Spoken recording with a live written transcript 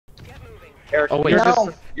Eric, Oh wait,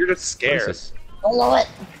 you're just scared. Don't know it.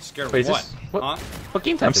 Scared Wait, of is what? this Huh? what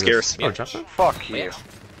game type I'm is scared. this? Oh, Justin? Fuck you.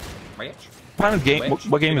 Rich? What kind of game?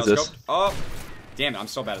 What game is this? Oh, damn it! I'm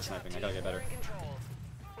so bad at sniping. I gotta get better.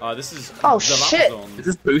 This is. Oh, the shit. Zone. Is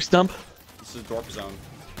this boost dump? This is Dorp Zone.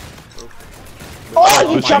 Oh,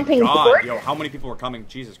 you my jumping God, brick? yo! How many people are coming?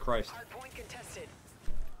 Jesus Christ!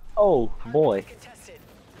 Oh boy.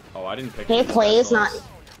 Oh, I didn't pick. Can you these please specials. not?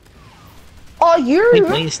 Oh, you're. Hey,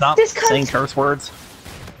 please stop This cunt- saying curse words.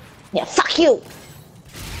 Yeah, fuck you.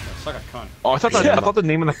 Suck a cunt. Oh, I thought the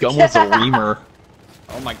name of the gun was a reamer.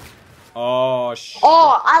 Oh my. Oh shit.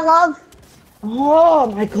 Oh, I love.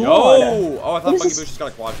 Oh my god. Yo! Oh, I thought What is Buggy this? Boost just got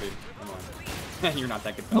a quad feed. Come on. You're not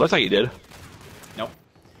that good. It looks like you did. Nope.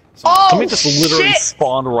 Oh, Something just literally shit.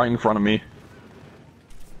 spawned right in front of me.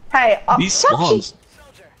 Hey, These fuck you. spawns.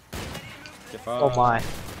 Oh my.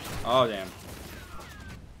 Oh damn.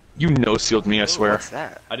 You no-sealed me, I swear. What's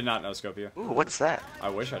that? I did not no scope you. Ooh, what's that? I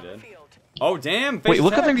wish I did. Oh damn! Wait,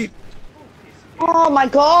 look at them. Oh my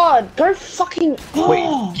god. Go fucking.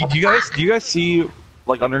 Oh. Wait, do you guys see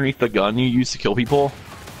like underneath the gun you use to kill people?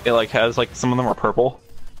 It like has like some of them are purple.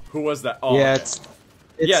 Who was that? Oh, Yeah, okay. it's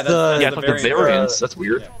Yeah, the Yeah, but the variants. That's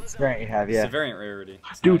weird. Yeah. it's variant you have, It's yeah. a variant rarity.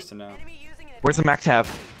 It's Dude. nice to know. Where's the Mac tab?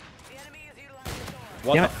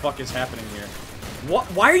 What Yeah. the fuck is happening here? What?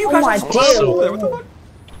 Why are you Oh guys my all supposed to God. go there? What the fuck?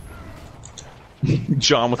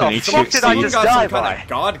 John with an Oh, fuck did I Someone just got die some kind by? of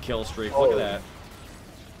god kill streak. Look at that.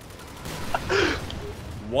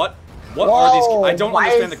 What? What are these? Whoa, I don't why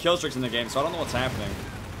understand is- the kill streaks in the game, so I don't know what's happening.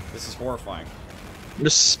 This is horrifying. I'm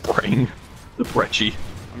just spraying the Brecci.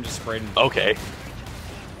 I'm just spraying. Okay.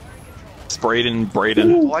 Sprayed in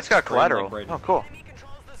Braden. Oh, it's got collateral. Brayden. Oh, cool.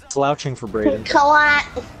 Slouching for Braden.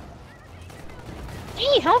 Collat.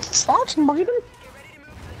 Hey, how's slouching, Braden?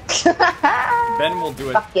 Ben will do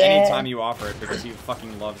it Fuck yeah. anytime you offer it because he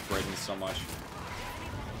fucking loves Braden so much.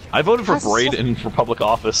 I voted for That's so- Braden for public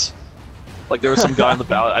office. Like there was some guy on the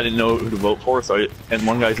ballot I didn't know who to vote for, so and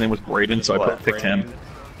one guy's name was Braden, so I picked him. Braden.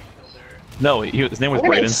 No, his name was I'm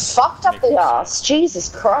gonna Braden. get fucked up the ass. Jesus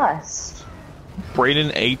Christ.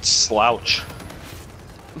 Braden H. Slouch.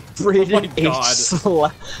 Braden Oh my H.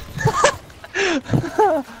 God.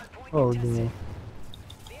 Oh no.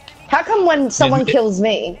 How come when someone kills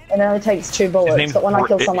me, it only takes 2 bullets, name's but when I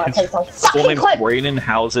kill Bra- someone, it his takes a Full fucking name's clip? Braden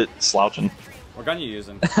Howsett Slouchin. What gun you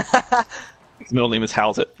using? His middle name is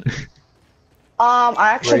Howsett. I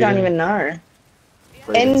actually don't Braden. even know.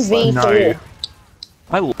 Braden NV4. No.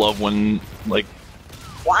 I love when like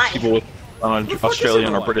Why? people with the fuck is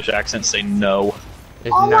Australian the or one? British accents say no.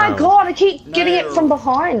 Oh my No. god, I keep getting it No. from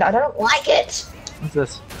behind. I don't like it. What's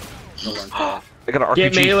this? Go learn stuff. I got an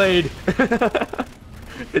Get RPG. meleeed!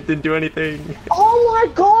 It didn't do anything. Oh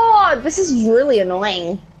my god, this is really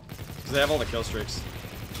annoying. Because they have all the kill streaks.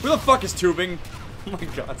 Who the fuck is tubing? Oh my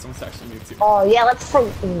god, someone's actually new tubing. Oh yeah, let's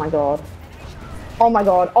throw. Oh my god. Oh my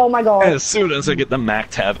god. Oh my god. As soon as I get the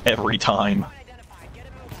Mac tab every time.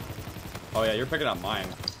 Oh yeah, you're picking up mine.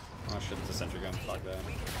 Oh shit, it's a sentry gun. Fuck that.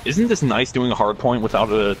 Isn't this nice doing a hard point without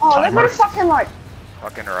a Oh, they're timer? gonna fucking like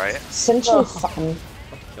Fucking right. essentially fucking.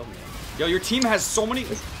 Killed me. Yo, your team has so many.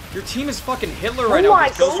 Your team is fucking Hitler right Oh now my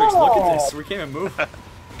with kill streaks. Look at God. this. We can't even move.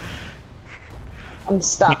 I'm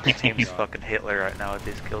stuck. Team's fucking Hitler right now with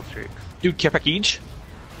these kill streaks. Dude, Kepakij?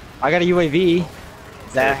 I got a UAV.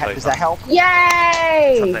 Does that, Hey, does that help?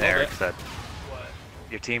 Yay! Something Eric said.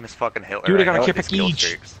 Your team is fucking Hitler Dude, I right got a now with Kipik these kill each.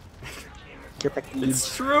 streaks.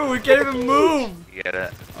 It's true. We can't even move. You get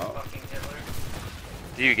it? Oh,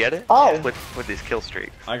 Do you get it? Oh. With these kill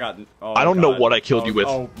streaks. I got. Oh, I don't know God. what I killed Oh, you with.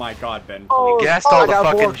 Oh my god, Ben. Oh, please. Gassed oh, all I the got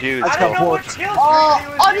fucking bored. Jews. I just got borked.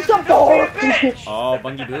 Oh, I just got bored. Oh,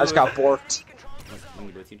 Bungie Boo. I just got borked.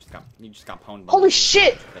 Bungie Boo, you just got pwned. Holy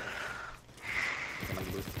shit!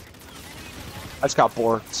 Bungie Boo. I just got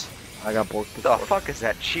borked. I got borked. The fuck is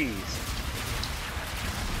that cheese?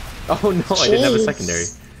 Oh no, I didn't have a Jeez. secondary.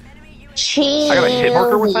 Cheese. I got a hit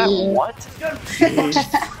marker with that? What?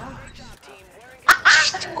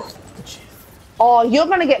 Oh, you're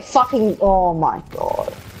gonna get fucking. Oh my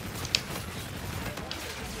god.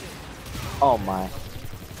 Oh my.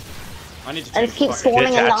 I need to I change just keep the fucking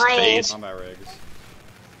spawning and Detached dying. phase. combat rigs.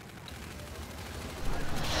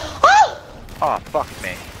 Oh! Oh, fuck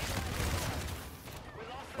me.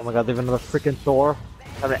 Oh my god, they have another freaking Thor.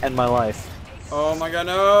 I'm gonna end my life. Oh my god,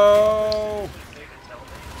 no!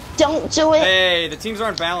 Don't do it. Hey, the teams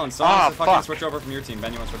aren't balanced. Someone Ah, has to fucking fuck. switch over from your team.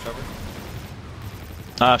 Ben, you want to switch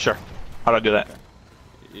over? Sure. How do I do that?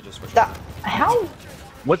 You just switch That, over. how?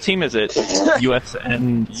 What team is it?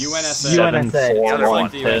 USN UNSA. 7 UNSA. 4 The other 1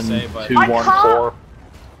 one. 10 USA, but- 2 I 1 can't- 4.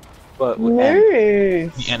 But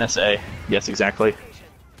Move. The NSA. Yes, exactly.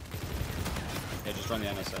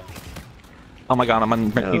 destroying the NSA. Oh my god, I'm on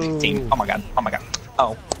the team. Oh my god. Oh my god.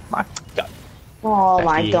 Oh my god. Oh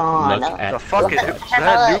my Becky, god. look at The fuck is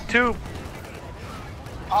that? Noob tube?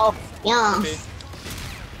 Oh, yeah.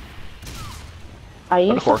 Are you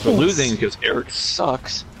But of course we're fucking losing because Erik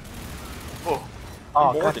sucks. Oh, Oh,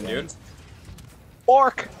 I'm god. borking, dude.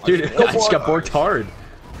 Bork! Dude, I just got borked hard.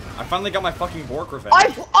 I finally got my fucking bork revenge.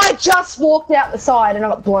 I just walked out the side and I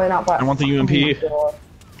got blown up by. I want the UMP. Oh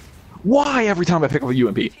Why every time I pick up a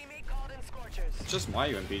UMP? It's just my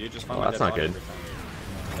UMP, dude. Just find Oh, my that's dead not body good. every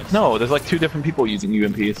time. No, there's like 2 different people using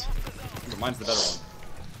UMPs. But mine's the better one.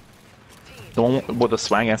 The one with the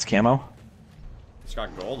swag ass camo. It's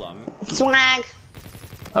got gold on it. Swag.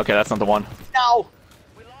 Okay, that's not the one. No!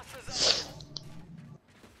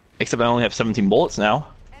 Except I only have 17 bullets now.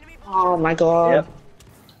 Oh my god. Yep.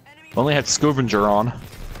 I only had scavenger on.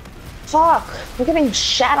 Fuck. We're getting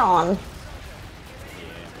shat on.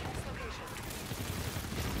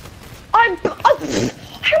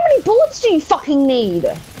 How many bullets do you fucking need?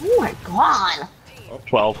 Oh my god.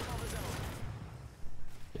 12.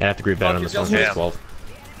 I have to agree bet on this one. Yeah. 12.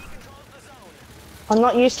 I'm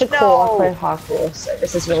not used to core. I play hardcore, so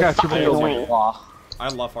this is really I got too fucking many annoying. law. I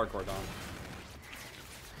love hardcore Dawn.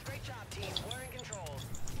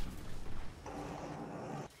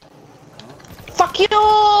 Fuck you!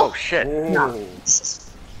 oh shit. No. Ooh.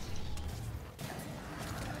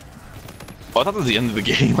 Oh, I thought that was the end of the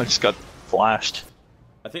game. I just got flashed.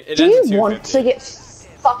 I think it Do ends you at want 250. to get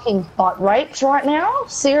fucking butt raped right now?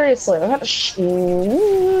 Seriously, I've had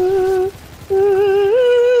to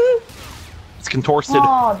It's contorted.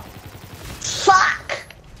 Oh, fuck!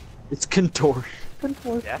 It's contortion.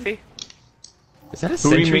 Daffy? Is that a Booty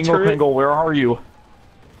sentry Mingle turret? Pingle, where are you?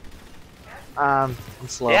 I'm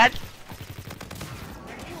slow. Dad?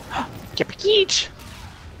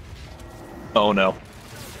 Oh no.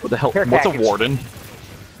 What the hell? Care What's a package. warden?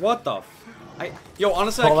 What the? Yo,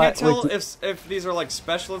 honestly, Call I can't that, tell like, if these are like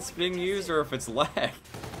specialists being used or if it's lag.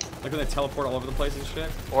 Like when they teleport all over the place and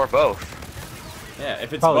shit. Or both. Yeah,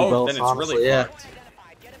 if it's Probably both, both, then it's honestly, really yeah. fucked.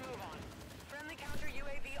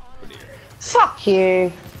 Oh dear. Fuck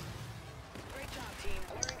you.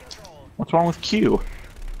 What's wrong with Q?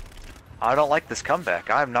 I don't like this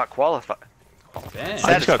comeback. I'm not qualified. Damn. I just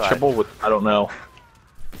got Satisfied. trouble with. I don't know.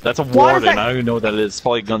 That's a Why does warden. that- I don't even know what that is. It's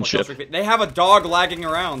probably a gunship. They have a dog lagging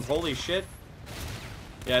around. Holy shit.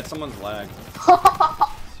 Yeah, it's someone's lag.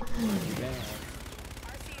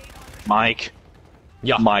 Mike.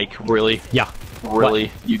 Yeah. Mike, really? Yeah.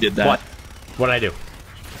 Really? You did that? What? What'd I do?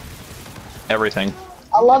 Everything.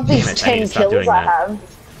 I love these Damn it, I need 10 to stop kills doing I that.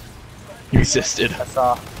 have. You resisted. That's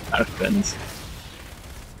Happens.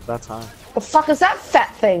 that's high. The fuck is that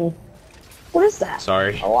fat thing? What is that?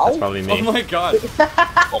 Sorry. Hello? That's probably me. Oh my god.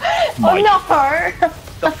 Oh Mike. no!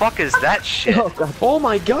 The fuck is that shit? Oh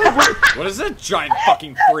my god! What? What is that giant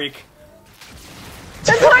fucking freak?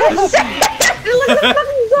 That's what I said! Look at the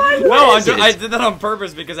fucking sign! No, is it? I did that on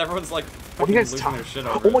purpose because everyone's like What are you fucking guys losing talking? their shit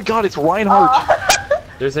over. Oh my god, it's Reinhardt.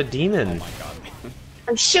 There's a demon. Oh my god.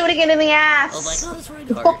 I'm shooting it in the ass! Oh my god, it's right.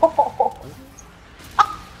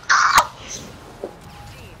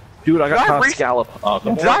 Dude, I got Did I caught re- scallop. Oh,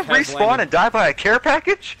 Did I has respawn landed. and die by a care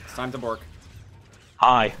package? It's time to bork.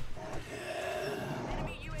 hi.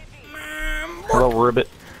 Hello, Ribbit.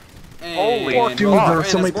 Holy And dude, bork. there are And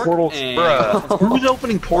so many it's bork. portals. And Bruh. Who's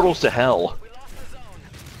opening portals to hell?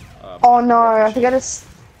 Oh no, I think I just...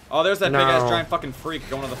 Oh, there's that No. big ass giant fucking freak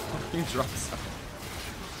going to the fucking drop zone.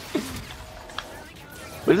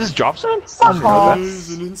 Wait, is this drop zone? Fuck off.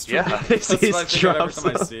 Yeah. That's what I It's think of every drop time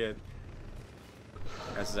I zone. see it.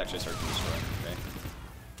 This is actually search and destroy. Okay.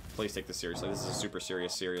 Please take this seriously. This is a super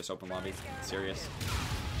serious open lobby. Serious.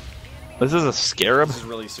 This is a scarab. This is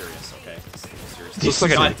really serious. Okay. This is really serious. It looks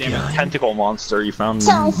like God a damn it. tentacle monster you found in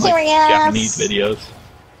So like, serious. Japanese videos.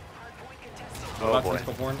 Oh About boy.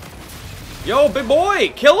 tentacle porn. Yo, big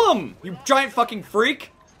boy, kill him! You giant fucking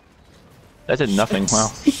freak! That did nothing.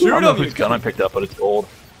 Wow. Shoot I don't know him, you whose gun I picked up, but it's gold.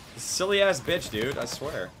 Silly ass bitch, dude. I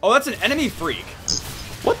swear. Oh, that's an enemy freak.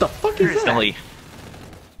 What the fuck is that? Billy.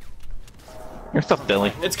 Your stuff,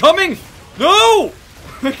 Billy. It's coming! No!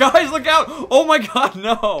 Guys, look out! Oh my god,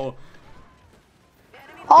 no!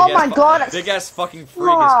 Oh Big my ass god, it's... Big ass fucking freak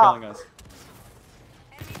is killing us.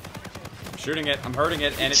 I'm shooting it, I'm hurting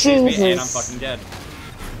it, and it sees me, and I'm Jesus. fucking dead.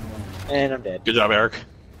 And I'm dead. Good job, Erik.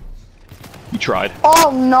 You tried.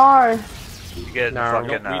 Oh no! You get No. fucking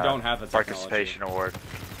We don't have the technology. participation award.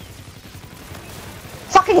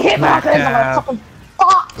 Fucking hitmarkers! I'm gonna fucking...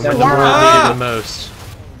 Fuck! The one Yeah. who Ah! the most.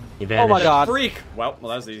 He Oh vanished. my god. Freak! Well, that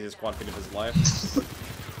was the easiest quad feed of his life.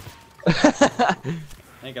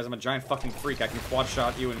 Hey guys, I'm a giant fucking freak. I can quad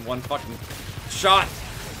shot you in one fucking Shot.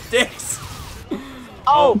 Dicks.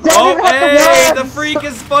 Oh, Hey, the freak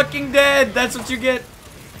is fucking dead. That's what you get.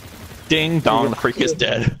 Ding dong, the freak is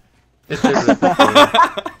dead. It says it.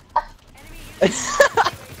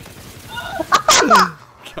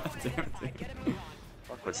 God damn it.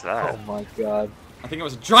 What was that? Oh my god. I think it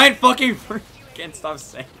was a giant fucking freak. Can't stop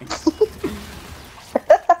saying. Who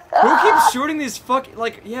keeps shooting these fucking,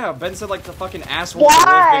 like, yeah, Ben said, like, the fucking asshole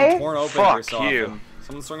Why? being torn open Fuck every so you. often.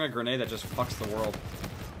 Someone's throwing a grenade that just fucks the world.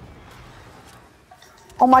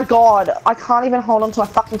 Oh my god, I can't even hold onto my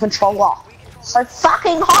fucking controller. So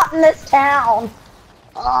fucking hot in this town.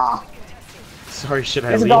 Ah. Sorry, should I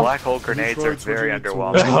There's a leave? dog. Black hole grenades are very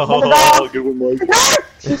underwhelming. Oh, good one, Mike. No!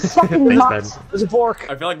 She's fucking Thanks, nuts. Ben. There's a bork.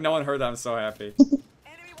 I feel like no one heard that. I'm so happy.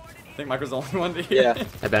 I think Mike was the only one to hear. Yeah.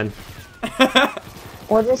 Hi, Ben.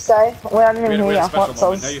 What did you say? Well, I didn't We even had hear a you. special What,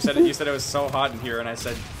 moment. so- No, you said it was so hot in here, and I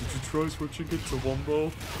said, "Did you try switching it to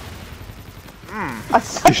Wumbo?"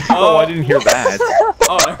 Oh, I didn't hear that.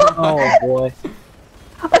 Oh, never mind. Oh boy.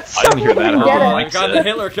 I didn't hear that. I heard Get what it. Mike I got the said.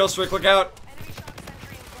 Hitler kill streak. Look out!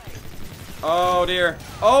 Oh dear!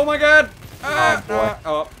 Oh my God!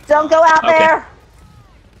 Oh. Don't go out Okay. there.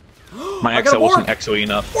 My I got a XO wasn't bork. XO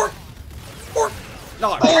enough. No,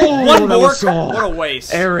 one that was bork. so- What a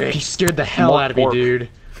waste! Eric, you scared the hell More out of me, pork. dude. It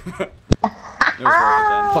was worth it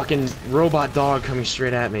then. Fucking robot dog coming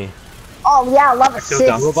straight at me. Oh yeah, I love assists.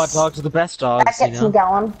 dumb. Robot dogs are the best dogs, That you gets me know.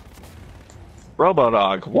 going.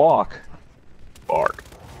 Robodog, walk. Bark.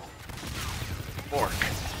 Bork.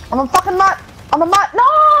 I'm a fucking nut. I'm a nut.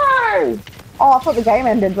 No! Oh, I thought the game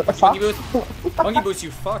ended. What the fuck? Monkey boots. Monkey boots,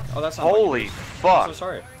 you fuck. Oh, that's not Holy Monkey boots. I'm fuck. so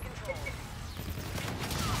sorry.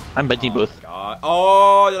 I'm Benji Booth. God.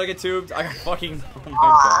 Oh, did I get tubed? I got fucking. Oh my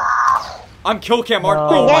God. I'm kill cam art.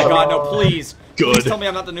 Oh my God, no, please. Please Good. tell me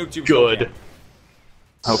I'm not the noob tube. Good. Kill cam.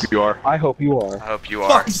 I hope you are. I hope you are. I hope you are.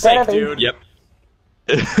 Fuck's sake, dude. Yep.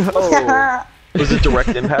 Was it direct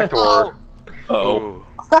impact or? Uh-oh. Ooh.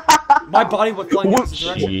 My body was flying in the opposite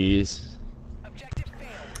direction. Jeez.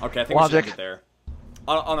 Okay, I think we should Logic. end it there.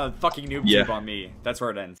 On a fucking noob Yeah. tube on me. That's where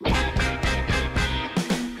it ends.